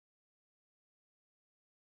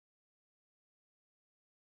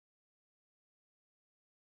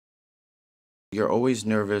You're always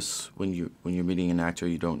nervous when you're meeting an actor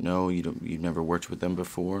you don't know, you've never worked with them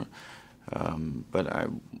before. But I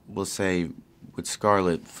will say, with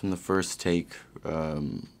Scarlett, from the first take,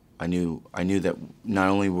 I knew that not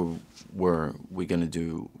only were we going to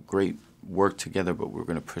do great work together, but we were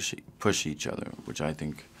going to push each other, which I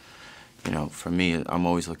think, you know, for me, I'm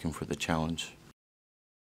always looking for the challenge.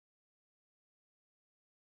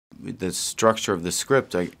 The structure of the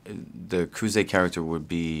script, the Kuze character would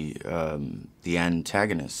be the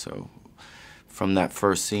antagonist. So, from that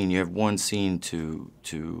first scene, you have one scene to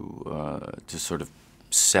sort of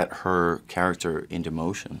set her character into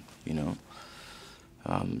motion. You know,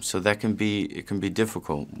 so it can be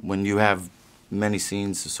difficult when you have many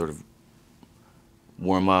scenes to sort of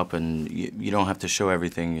warm up, and you don't have to show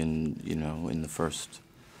everything in the first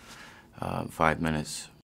 5 minutes.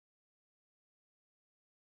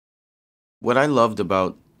 What I loved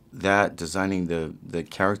about that, designing the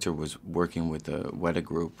character, was working with the Weta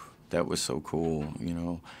group. That was so cool, you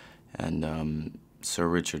know. And Sir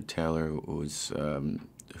Richard Taylor, who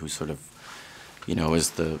sort of, you know, is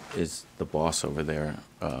the boss over there,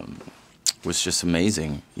 was just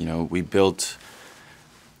amazing. You know, we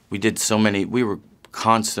did so many. We were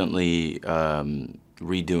constantly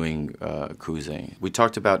redoing Kuze. We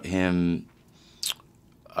talked about him.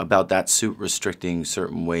 About that suit restricting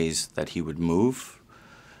certain ways that he would move,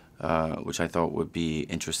 which I thought would be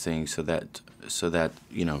interesting, so that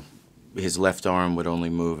you know, his left arm would only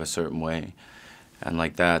move a certain way, and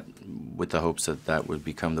like that, with the hopes that that would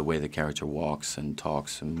become the way the character walks and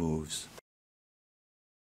talks and moves.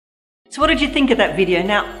 So what did you think of that video?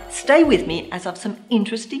 Now, stay with me as I've some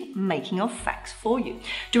interesting making of facts for you.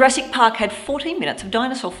 Jurassic Park had 14 minutes of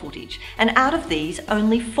dinosaur footage, and out of these,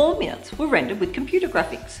 only 4 minutes were rendered with computer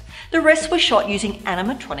graphics. The rest were shot using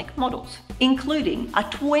animatronic models, including a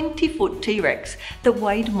 20-foot T-Rex that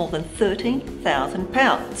weighed more than 13,000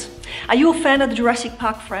 pounds. Are you a fan of the Jurassic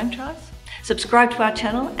Park franchise? Subscribe to our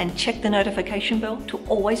channel and check the notification bell to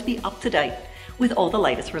always be up to date with all the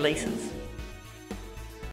latest releases.